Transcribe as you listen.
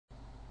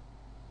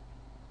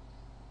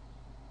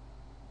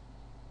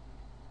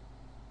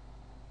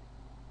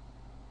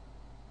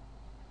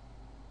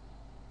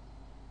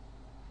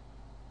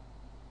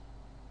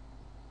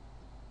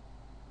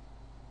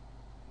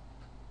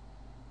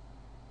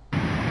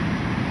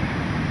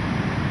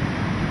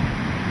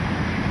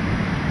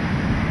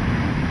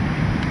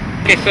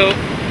Okay, so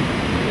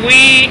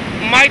we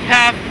might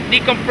have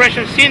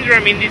decompression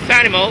syndrome in this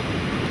animal,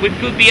 which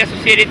could be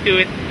associated to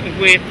it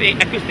with the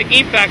acoustic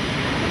impact,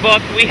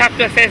 but we have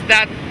to assess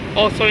that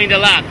also in the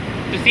lab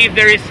to see if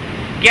there is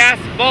gas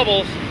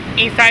bubbles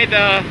inside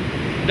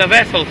the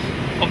vessels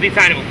of this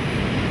animal.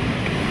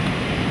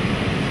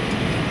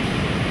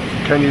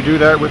 Can you do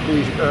that with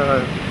these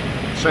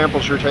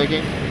samples you're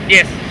taking?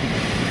 Yes.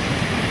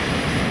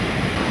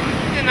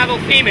 This is an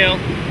adult female,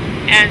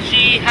 and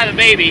she had a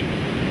baby,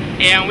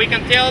 and we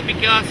can tell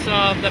because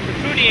of the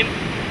protruding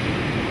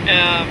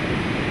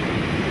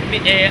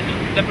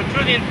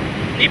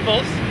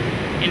nipples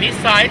in this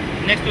side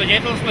next to a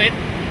genital slit,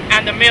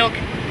 and the milk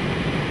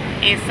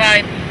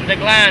inside the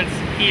glands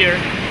here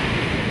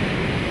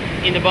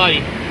in the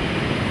body.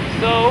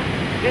 So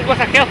this was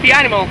a healthy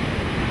animal.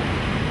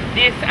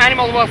 This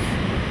animal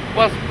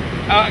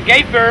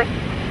gave birth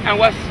and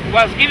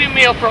was giving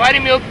milk,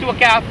 providing milk to a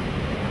calf,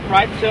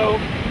 right? So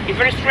it's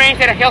very strange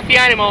that a healthy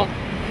animal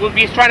will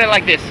be stranded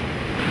like this.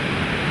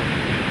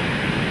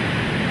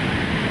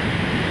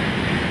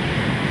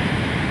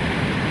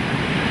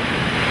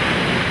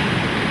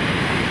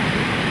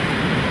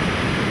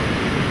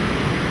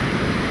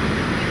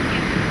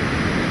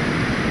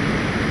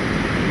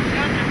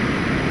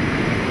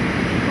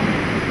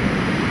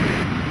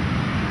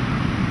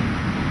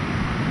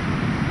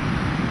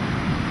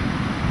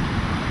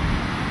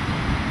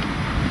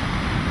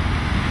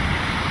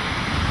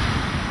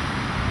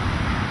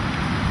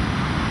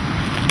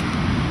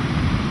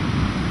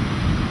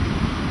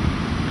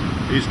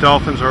 These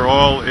dolphins are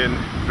all in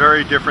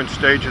very different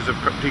stages of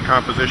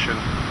decomposition,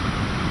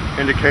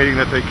 indicating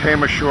that they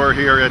came ashore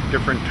here at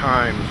different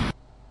times.